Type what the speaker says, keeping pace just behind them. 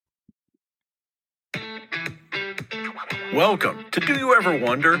Welcome to Do You Ever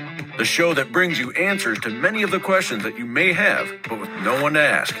Wonder? The show that brings you answers to many of the questions that you may have, but with no one to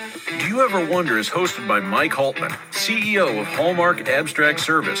ask. Do You Ever Wonder is hosted by Mike Haltman, CEO of Hallmark Abstract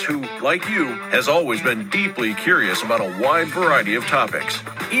Service, who, like you, has always been deeply curious about a wide variety of topics.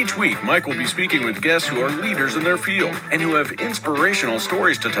 Each week, Mike will be speaking with guests who are leaders in their field and who have inspirational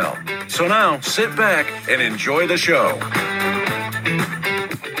stories to tell. So now, sit back and enjoy the show.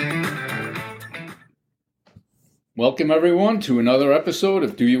 Welcome, everyone, to another episode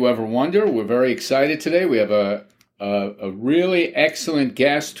of Do You Ever Wonder? We're very excited today. We have a really excellent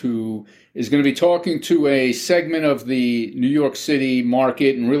guest who is going to be talking to a segment of the New York City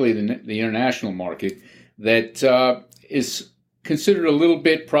market and really the international market that is considered a little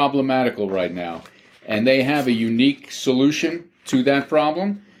bit problematical right now. And they have a unique solution to that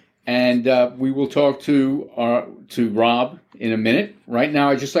problem. And we will talk to Rob in a minute. Right now,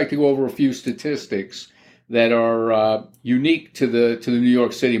 I'd just like to go over a few statistics that are unique to the New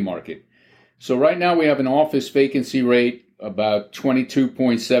York City market. So right now we have an office vacancy rate about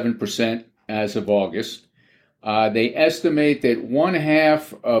 22.7% as of August. They estimate that one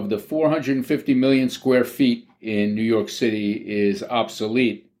half of the 450 million square feet in New York City is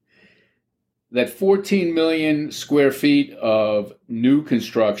obsolete. That 14 million square feet of new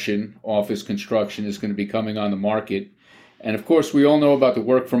construction, office construction, is going to be coming on the market. And of course, we all know about the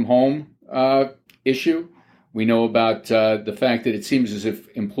work from home issue. We know about the fact that it seems as if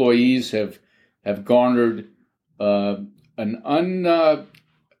employees have garnered not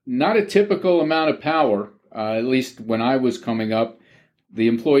a typical amount of power. At least when I was coming up, the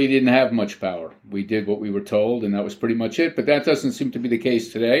employee didn't have much power. We did what we were told, and that was pretty much it. But that doesn't seem to be the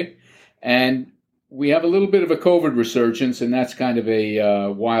case today. And we have a little bit of a COVID resurgence, and that's kind of a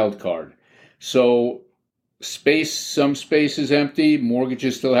wild card. So some space is empty,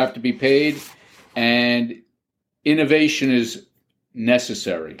 mortgages still have to be paid, and innovation is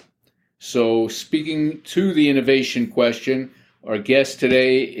necessary. So speaking to the innovation question, our guest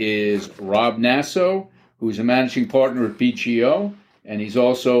today is Rob Naso, who's a managing partner at BGO, and he's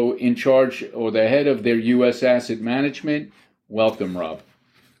also in charge or the head of their U.S. asset management. Welcome, Rob.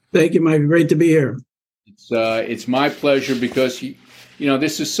 Thank you, Mike. Great to be here. It's my pleasure because,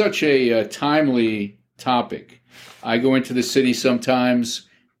 this is such a timely topic. I go into the city sometimes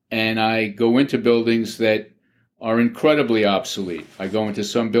and I go into buildings that are incredibly obsolete. I go into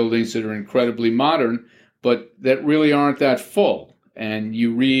some buildings that are incredibly modern, but that really aren't that full. And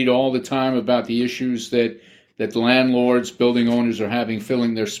you read all the time about the issues that the landlords, building owners are having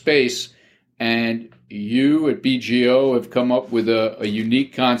filling their space. And you at BGO have come up with a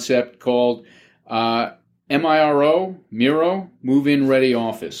unique concept called MIRO, Move-In Ready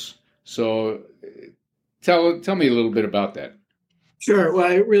Office. So tell me a little bit about that. Sure. Well,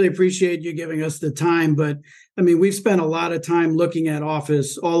 I really appreciate you giving us the time, but we've spent a lot of time looking at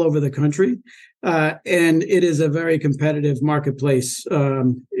office all over the country, and it is a very competitive marketplace,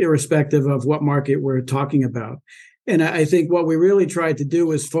 irrespective of what market we're talking about. And I think what we really tried to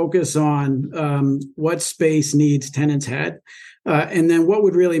do is focus on what space needs tenants had, and then what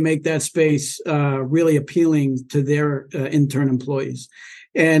would really make that space really appealing to their intern employees.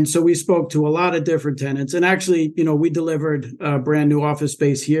 And so we spoke to a lot of different tenants. And actually, we delivered a brand new office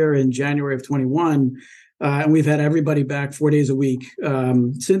space here in January of 21. And we've had everybody back 4 days a week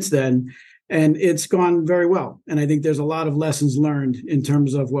since then. And it's gone very well. And I think there's a lot of lessons learned in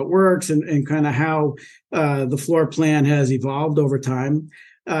terms of what works and kind of how the floor plan has evolved over time.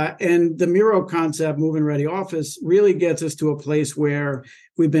 And the Miro concept, Move-In Ready Office, really gets us to a place where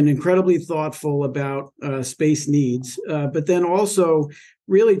we've been incredibly thoughtful about space needs, but then also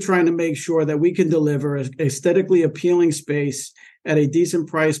really trying to make sure that we can deliver an aesthetically appealing space at a decent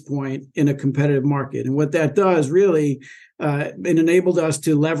price point in a competitive market. And what that does really, it enabled us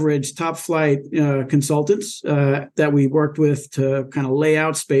to leverage top flight consultants that we worked with to kind of lay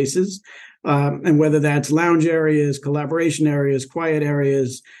out spaces. And whether that's lounge areas, collaboration areas, quiet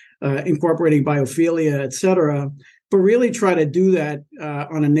areas, incorporating biophilia, et cetera, but really try to do that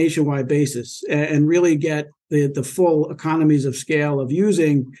on a nationwide basis and really get the full economies of scale of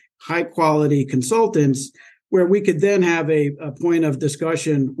using high quality consultants where we could then have a point of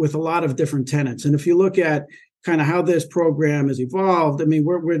discussion with a lot of different tenants. And if you look at kind of how this program has evolved,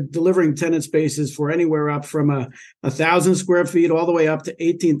 we're delivering tenant spaces for anywhere up from 1,000 square feet all the way up to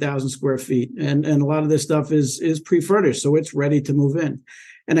 18,000 square feet. And a lot of this stuff is pre-furnished, so it's ready to move in.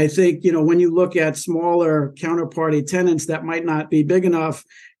 And I think, when you look at smaller counterparty tenants that might not be big enough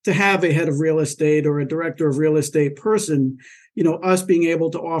to have a head of real estate or a director of real estate person, us being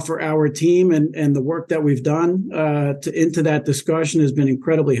able to offer our team and the work that we've done into that discussion has been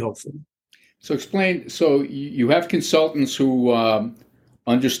incredibly helpful. So explain. So you have consultants who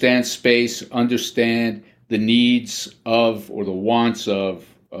understand space, understand the needs of or the wants of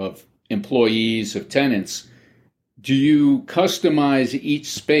employees, of tenants. Do you customize each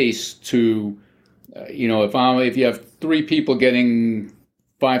space to, if you have three people getting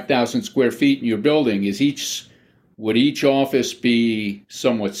 5,000 square feet in your building, would each office be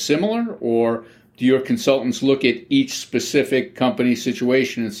somewhat similar, or do your consultants look at each specific company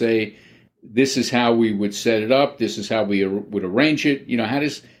situation and say, this is how we would set it up, this is how we would arrange it? How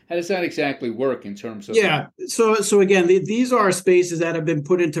does that exactly work in terms of? Yeah. So again, these are spaces that have been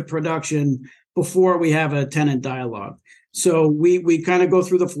put into production before we have a tenant dialogue. So we kind of go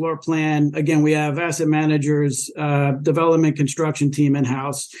through the floor plan. Again, we have asset managers, development construction team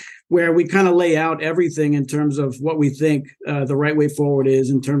in-house, where we kind of lay out everything in terms of what we think the right way forward is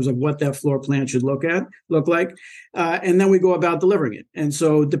in terms of what that floor plan should look like. And then we go about delivering it. And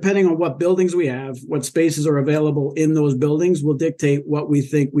so depending on what buildings we have, what spaces are available in those buildings will dictate what we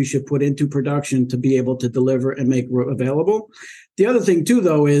think we should put into production to be able to deliver and make available. The other thing too,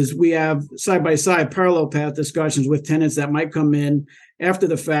 though, is we have side-by-side parallel path discussions with tenants that might come in after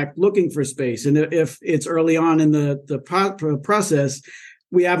the fact looking for space. And if it's early on in the process,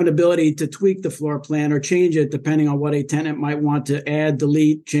 we have an ability to tweak the floor plan or change it depending on what a tenant might want to add,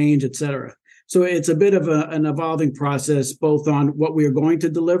 delete, change, et cetera. So it's a bit of an evolving process, both on what we are going to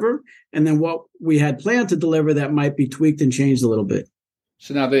deliver and then what we had planned to deliver that might be tweaked and changed a little bit.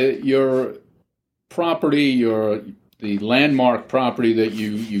 So now your property, the landmark property that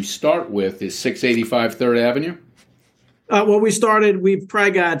you start with is 685 3rd Avenue? We've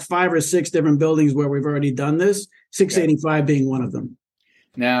probably got 5 or 6 different buildings where we've already done this, 685 being one of them.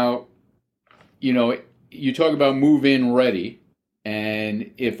 Now, you talk about move-in ready, and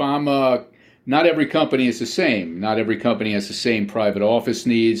if not every company is the same. Not every company has the same private office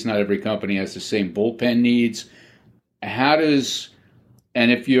needs. Not every company has the same bullpen needs.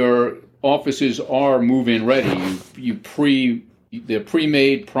 And if your offices are move-in ready, they're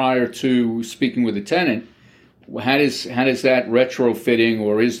pre-made prior to speaking with the tenant. How does that retrofitting,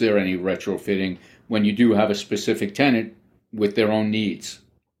 or is there any retrofitting when you do have a specific tenant with their own needs?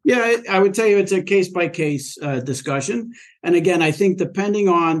 Yeah, I would tell you it's a case-by-case discussion. And again, I think depending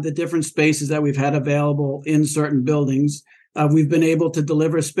on the different spaces that we've had available in certain buildings, we've been able to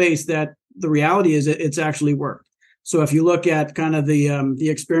deliver space that the reality is it's actually worked. So if you look at kind of the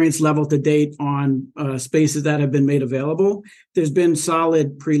experience level to date on spaces that have been made available, there's been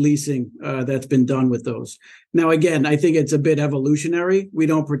solid pre-leasing that's been done with those. Now, again, I think it's a bit evolutionary. We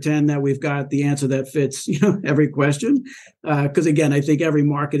don't pretend that we've got the answer that fits every question, because again, I think every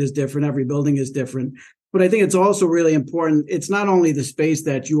market is different, every building is different. But I think it's also really important. It's not only the space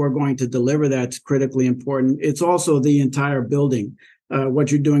that you are going to deliver that's critically important. It's also the entire building.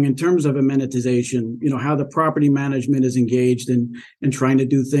 What you're doing in terms of amenitization, how the property management is engaged and trying to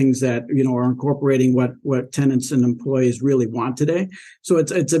do things that, are incorporating what tenants and employees really want today. So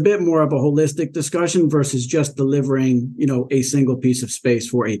it's a bit more of a holistic discussion versus just delivering, a single piece of space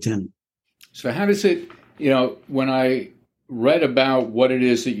for a tenant. So how does it, when I read about what it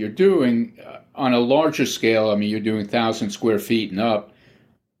is that you're doing on a larger scale, I mean, you're doing 1,000 square feet and up.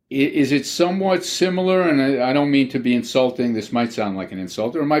 Is it somewhat similar? And I don't mean to be insulting. This might sound like an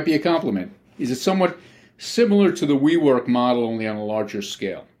insult, or it might be a compliment. Is it somewhat similar to the WeWork model, only on a larger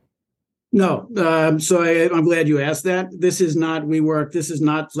scale? No. So I'm glad you asked that. This is not WeWork. This is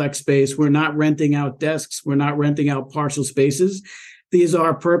not flex space. We're not renting out desks. We're not renting out partial spaces. These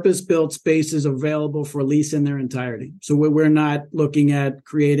are purpose-built spaces available for lease in their entirety. So we're not looking at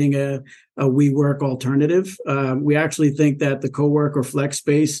creating a WeWork alternative. We actually think that the co-work or flex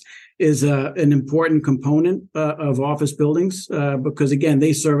space is an important component of office buildings because, again,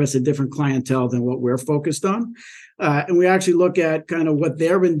 they service a different clientele than what we're focused on. And we actually look at kind of what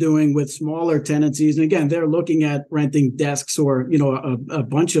they've been doing with smaller tenancies. And again, they're looking at renting desks or, a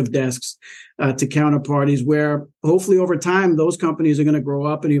bunch of desks to counterparties where hopefully over time, those companies are going to grow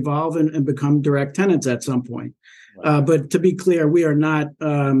up and evolve and become direct tenants at some point. But to be clear, we are not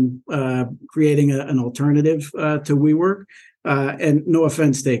creating an alternative to WeWork, and no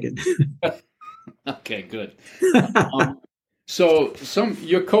offense taken. Okay, good. So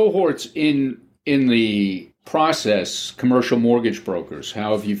your cohorts in the process, commercial mortgage brokers,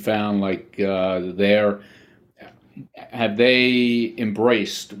 how have you found have they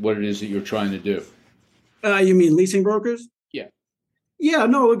embraced what it is that you're trying to do? You mean leasing brokers? Yeah. Yeah,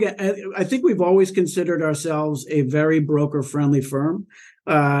 no, again, I think we've always considered ourselves a very broker-friendly firm.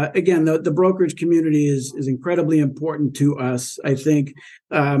 Again, the brokerage community is incredibly important to us. I think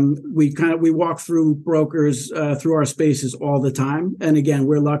we walk through brokers through our spaces all the time, and again,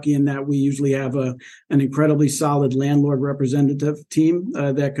 we're lucky in that we usually have an incredibly solid landlord representative team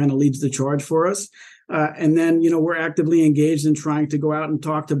that kind of leads the charge for us. And then, we're actively engaged in trying to go out and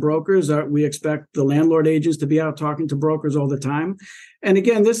talk to brokers. We expect the landlord agents to be out talking to brokers all the time. And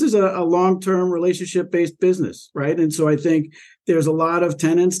again, this is a long-term relationship-based business, right? And so I think there's a lot of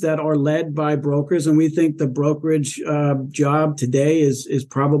tenants that are led by brokers, and we think the brokerage job today is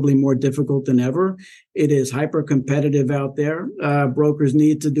probably more difficult than ever. It is hyper-competitive out there. Brokers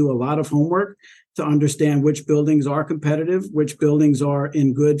need to do a lot of homework to understand which buildings are competitive, which buildings are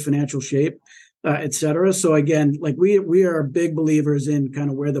in good financial shape, et cetera. So again, like we are big believers in kind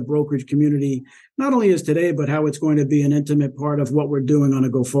of where the brokerage community not only is today, but how it's going to be an intimate part of what we're doing on a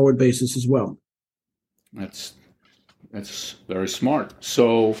go forward basis as well. That's very smart.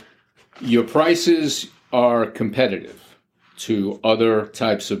 So your prices are competitive to other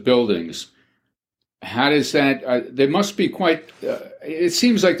types of buildings. How does that, there must be quite, it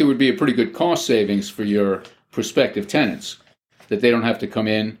seems like there would be a pretty good cost savings for your prospective tenants, that they don't have to come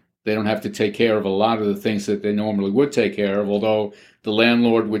in. They don't have to take care of a lot of the things that they normally would take care of, although the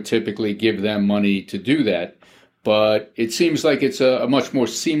landlord would typically give them money to do that. But it seems like it's a much more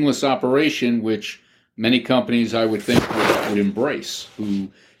seamless operation, which many companies, I would think, would embrace,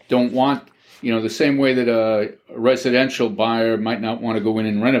 who don't want, the same way that a residential buyer might not want to go in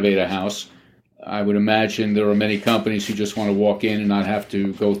and renovate a house. I would imagine there are many companies who just want to walk in and not have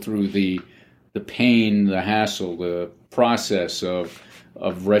to go through the pain, the hassle, the process of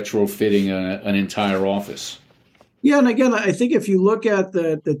retrofitting an entire office. Yeah, and again, I think if you look at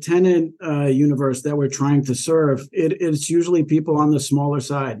the tenant universe that we're trying to serve, it's usually people on the smaller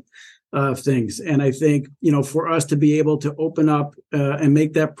side of things. And I think, for us to be able to open up and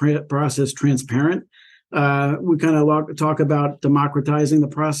make that process transparent, we kind of talk about democratizing the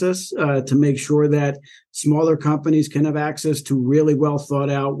process to make sure that smaller companies can have access to really well thought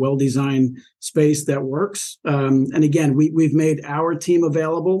out, well designed space that works. And again, we've made our team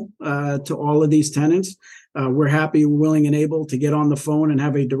available to all of these tenants. We're happy, willing, and able to get on the phone and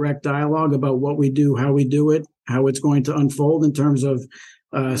have a direct dialogue about what we do, how we do it, how it's going to unfold in terms of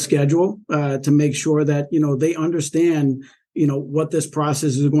schedule to make sure that, they understand what this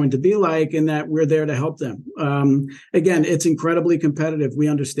process is going to be like and that we're there to help them. Again, it's incredibly competitive. We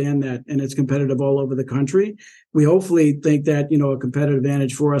understand that, and it's competitive all over the country. We hopefully think that, a competitive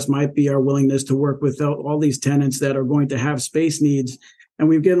advantage for us might be our willingness to work with all these tenants that are going to have space needs. And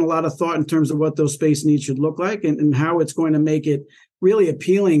we've given a lot of thought in terms of what those space needs should look like and how it's going to make it really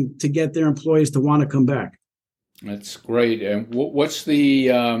appealing to get their employees to want to come back. That's great. And what's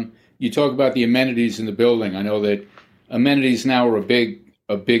the, you talk about the amenities in the building. I know that amenities now are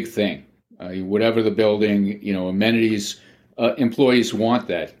a big thing. Whatever the building, amenities, employees want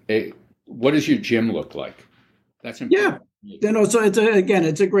that. What does your gym look like? That's important. Yeah. So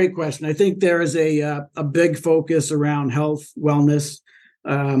it's a great question. I think there is a big focus around health, wellness,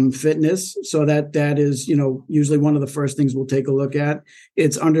 fitness. So that is, usually one of the first things we'll take a look at.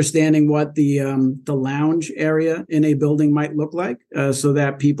 It's understanding what the lounge area in a building might look like, so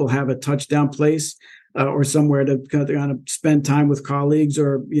that people have a touchdown place or somewhere to kind of spend time with colleagues,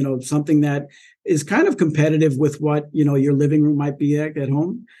 or something that is kind of competitive with what your living room might be at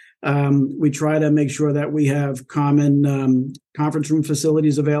home. We try to make sure that we have common conference room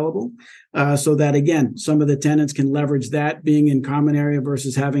facilities available, so that, again, some of the tenants can leverage that being in common area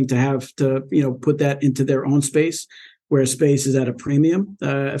versus having to have to put that into their own space, where space is at a premium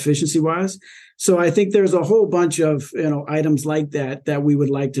efficiency wise. So I think there's a whole bunch of items like that we would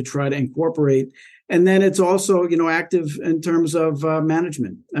like to try to incorporate. And then it's also, active in terms of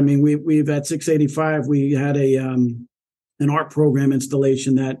management. I mean, we've at 685, we had an art program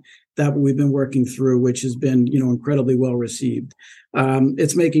installation that we've been working through, which has been, incredibly well received.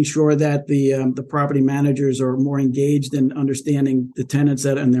 It's making sure that the property managers are more engaged in understanding the tenants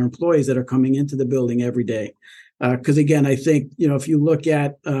and their employees that are coming into the building every day. Because again, I think, if you look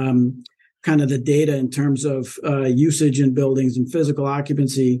at kind of the data in terms of usage in buildings and physical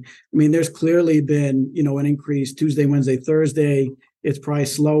occupancy, I mean, there's clearly been, an increase Tuesday, Wednesday, Thursday. It's probably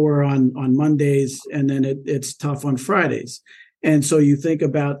slower on Mondays, and then it's tough on Fridays. And so you think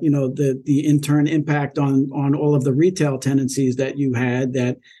about, the in turn impact on all of the retail tenancies that you had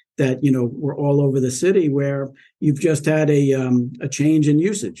that, that, you know, were all over the city where you've just had a change in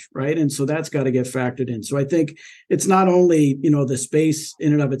usage, right? And so that's got to get factored in. So I think it's not only, you know, the space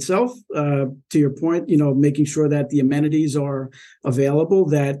in and of itself, to your point, you know, making sure that the amenities are available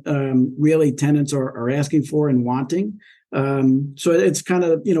that really tenants are asking for and wanting. So it's kind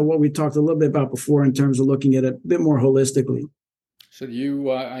of, you know, what we talked a little bit about before in terms of looking at it a bit more holistically. So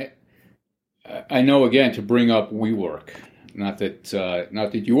I know, again, to bring up WeWork, not that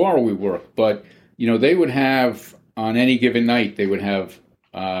you are WeWork, but you know, they would have on any given night they would have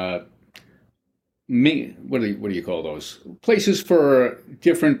what do you call those places for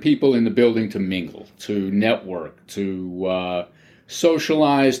different people in the building to mingle, to network, to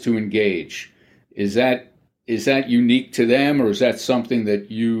socialize, to engage. Is that unique to them, or is that something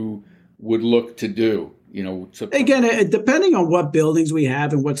that you would look to do? You know, again, depending on what buildings we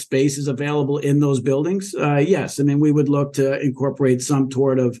have and what space is available in those buildings, yes, I mean, we would look to incorporate some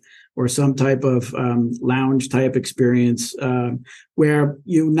sort of or some type of lounge type experience where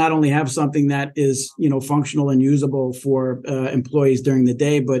you not only have something that is, you know, functional and usable for employees during the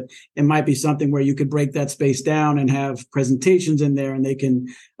day, but it might be something where you could break that space down and have presentations in there, and they can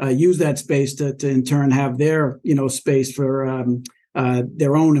use that space to in turn have their, you know, space for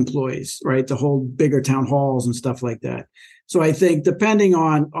their own employees, right, to hold bigger town halls and stuff like that. So I think depending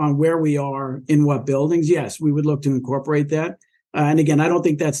on where we are in what buildings, yes, we would look to incorporate that. And again, I don't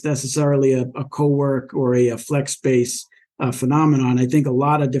think that's necessarily a co-work or a flex space phenomenon. I think a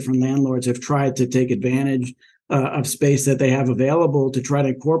lot of different landlords have tried to take advantage of space that they have available to try to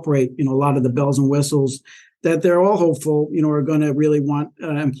incorporate, you know, a lot of the bells and whistles that they're all hopeful, you know, are going to really want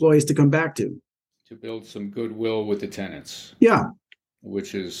employees to come back to build some goodwill with the tenants. Yeah.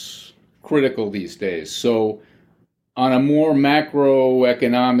 Which is critical these days. So on a more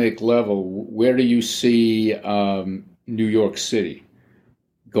macroeconomic level, where do you see New York City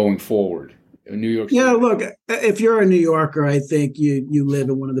going forward? New York City. Yeah, look, if you're a New Yorker, I think you live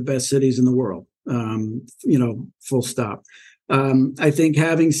in one of the best cities in the world, you know, full stop. I think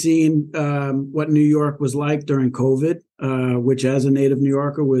having seen what New York was like during COVID, which as a native New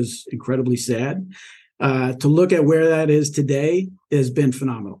Yorker was incredibly sad, to look at where that is today has been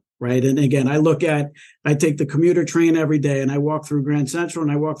phenomenal, right? And again, I take the commuter train every day, and I walk through Grand Central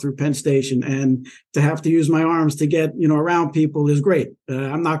and I walk through Penn Station, and to have to use my arms to get, you know, around people is great.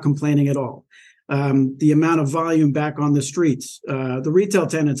 I'm not complaining at all. The amount of volume back on the streets, the retail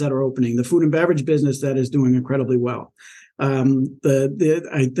tenants that are opening, the food and beverage business that is doing incredibly well.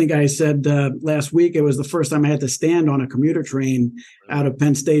 I think I said last week it was the first time I had to stand on a commuter train out of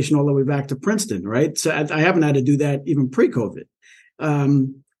Penn Station all the way back to Princeton, right? So I haven't had to do that even pre-COVID.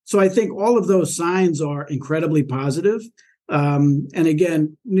 So I think all of those signs are incredibly positive. And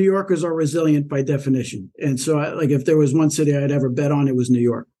again, New Yorkers are resilient by definition. And so like if there was one city I'd ever bet on, it was New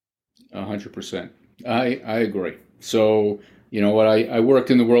York. 100%. I agree. So, you know what, I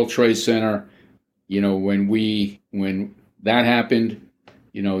worked in the World Trade Center. You know, when that happened,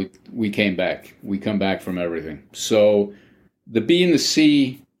 you know, we came back. We come back from everything. So the B and the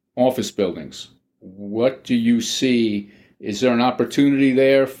C office buildings, what do you see? Is there an opportunity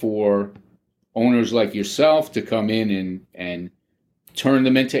there for owners like yourself to come in and turn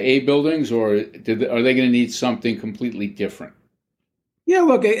them into A buildings, or are they going to need something completely different? Yeah,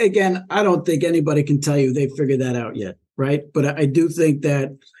 look, again, I don't think anybody can tell you they've figured that out yet, right? But I do think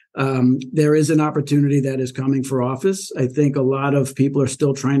that there is an opportunity that is coming for office. I think a lot of people are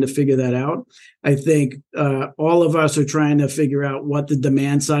still trying to figure that out. I think all of us are trying to figure out what the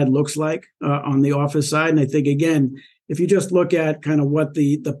demand side looks like on the office side. And I think, again, if you just look at kind of what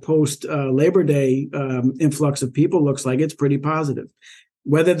the post Labor Day influx of people looks like, it's pretty positive.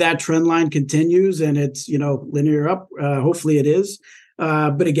 Whether that trend line continues and it's, you know, linear up, hopefully it is.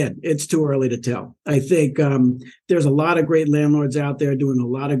 But again, it's too early to tell. I think there's a lot of great landlords out there doing a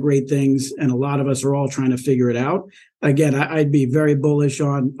lot of great things, and a lot of us are all trying to figure it out. Again, I'd be very bullish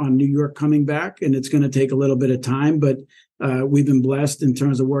on New York coming back, and it's going to take a little bit of time, but we've been blessed in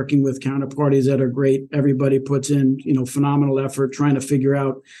terms of working with counterparties that are great. Everybody puts in, you know, phenomenal effort trying to figure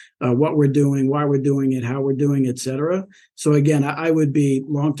out what we're doing, why we're doing it, how we're doing, et cetera. So again, I would be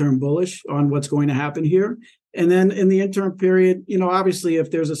long-term bullish on what's going to happen here. And then in the interim period, you know, obviously,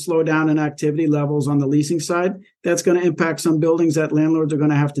 if there's a slowdown in activity levels on the leasing side, that's going to impact some buildings that landlords are going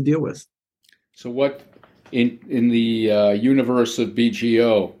to have to deal with. So what in the universe of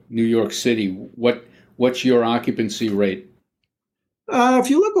BGO, New York City, what's your occupancy rate? If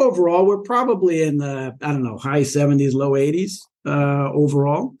you look overall, we're probably in the, high 70s, low 80s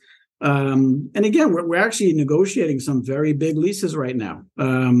overall. And again, we're actually negotiating some very big leases right now.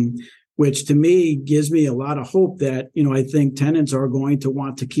 which to me gives me a lot of hope that, I think tenants are going to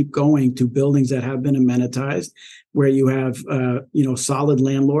want to keep going to buildings that have been amenitized, where you have, solid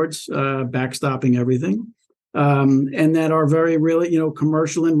landlords backstopping everything. And that are very really,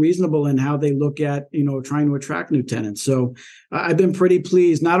 commercial and reasonable in how they look at, trying to attract new tenants. So I've been pretty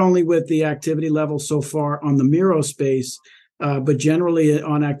pleased, not only with the activity level so far on the Miro space, but generally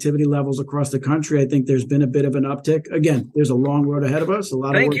on activity levels across the country. I think there's been a bit of an uptick. Again, there's a long road ahead of us, a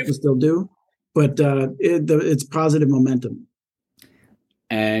lot of work to still do, but it's positive momentum.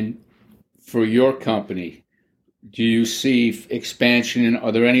 And for your company, do you see expansion?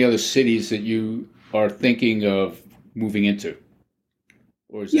 Are there any other cities that you are thinking of moving into?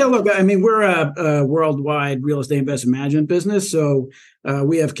 Look, I mean, we're a worldwide real estate investment management business. So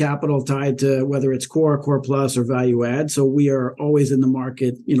we have capital tied to whether it's core plus, or value add. So we are always in the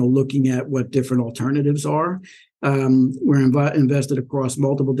market, looking at what different alternatives are. We're invested across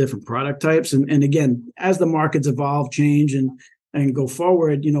multiple different product types. And again, as the markets evolve, change, and go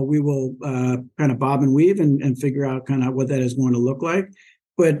forward, we will kind of bob and weave and figure out kind of what that is going to look like.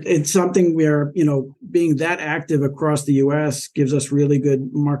 But it's something where, being that active across the U.S. gives us really good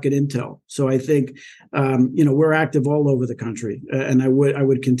market intel. So I think, we're active all over the country, and I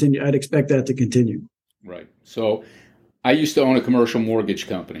would continue. I'd expect that to continue. Right. So I used to own a commercial mortgage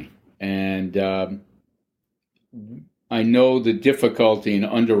company, and I know the difficulty in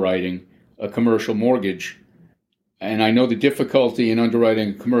underwriting a commercial mortgage, and I know the difficulty in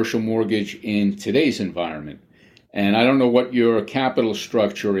underwriting a commercial mortgage in today's environment. And I don't know what your capital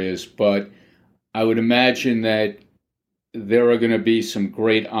structure is, but I would imagine that there are going to be some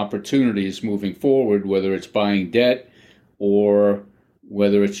great opportunities moving forward, whether it's buying debt or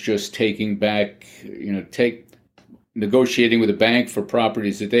whether it's just taking back, negotiating with a bank for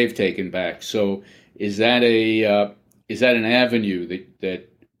properties that they've taken back. So is that an avenue that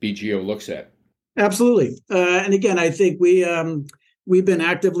BGO looks at? Absolutely. And again, I think we've been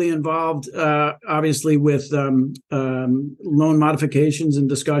actively involved, obviously, with loan modifications and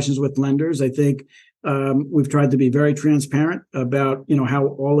discussions with lenders. I think we've tried to be very transparent about, how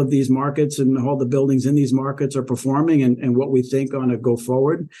all of these markets and all the buildings in these markets are performing and what we think on a go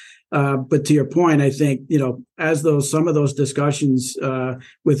forward. But to your point, I think, as some of those discussions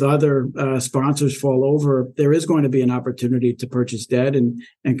with other sponsors fall over, there is going to be an opportunity to purchase debt and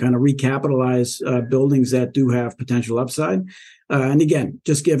kind of recapitalize buildings that do have potential upside. And again,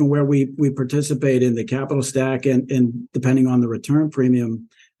 just given where we participate in the capital stack and depending on the return premium,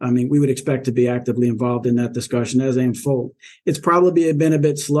 I mean, we would expect to be actively involved in that discussion as they unfold. It's probably been a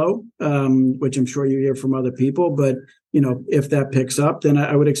bit slow, which I'm sure you hear from other people. But, if that picks up, then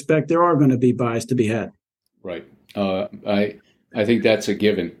I would expect there are going to be buys to be had. Right. I think that's a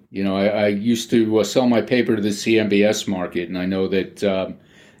given. I used to sell my paper to the CMBS market, and I know that,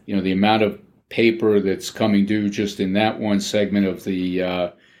 the amount of paper that's coming due just in that one segment of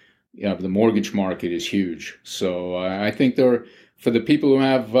the mortgage market is huge. So I think for the people who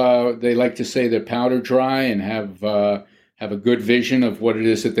have, they like to say they're powder dry and have a good vision of what it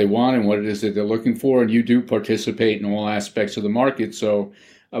is that they want and what it is that they're looking for, and you do participate in all aspects of the market. So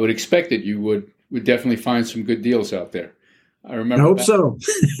I would expect that you would definitely find some good deals out there. I remember. I hope so.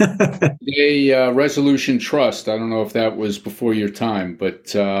 A Resolution Trust. I don't know if that was before your time,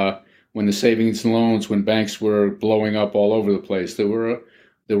 but when the savings and loans, when banks were blowing up all over the place, there were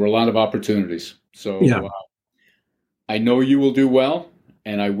a lot of opportunities. So yeah. I know you will do well,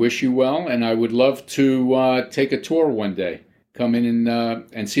 and I wish you well, and I would love to take a tour one day. Come in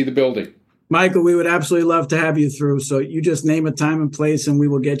and see the building. Michael, we would absolutely love to have you through. So you just name a time and place, and we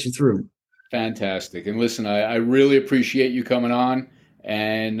will get you through. Fantastic. And listen, I really appreciate you coming on,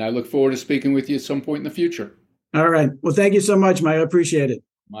 and I look forward to speaking with you at some point in the future. All right. Well, thank you so much, Mike. I appreciate it.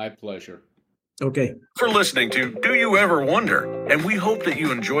 My pleasure. Okay. For listening to Do You Ever Wonder? And we hope that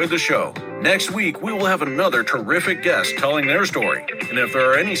you enjoyed the show. Next week, we will have another terrific guest telling their story. And if there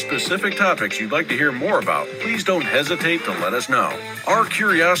are any specific topics you'd like to hear more about, please don't hesitate to let us know. Our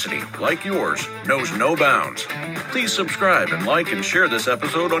curiosity, like yours, knows no bounds. Please subscribe and like and share this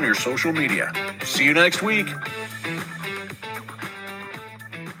episode on your social media. See you next week.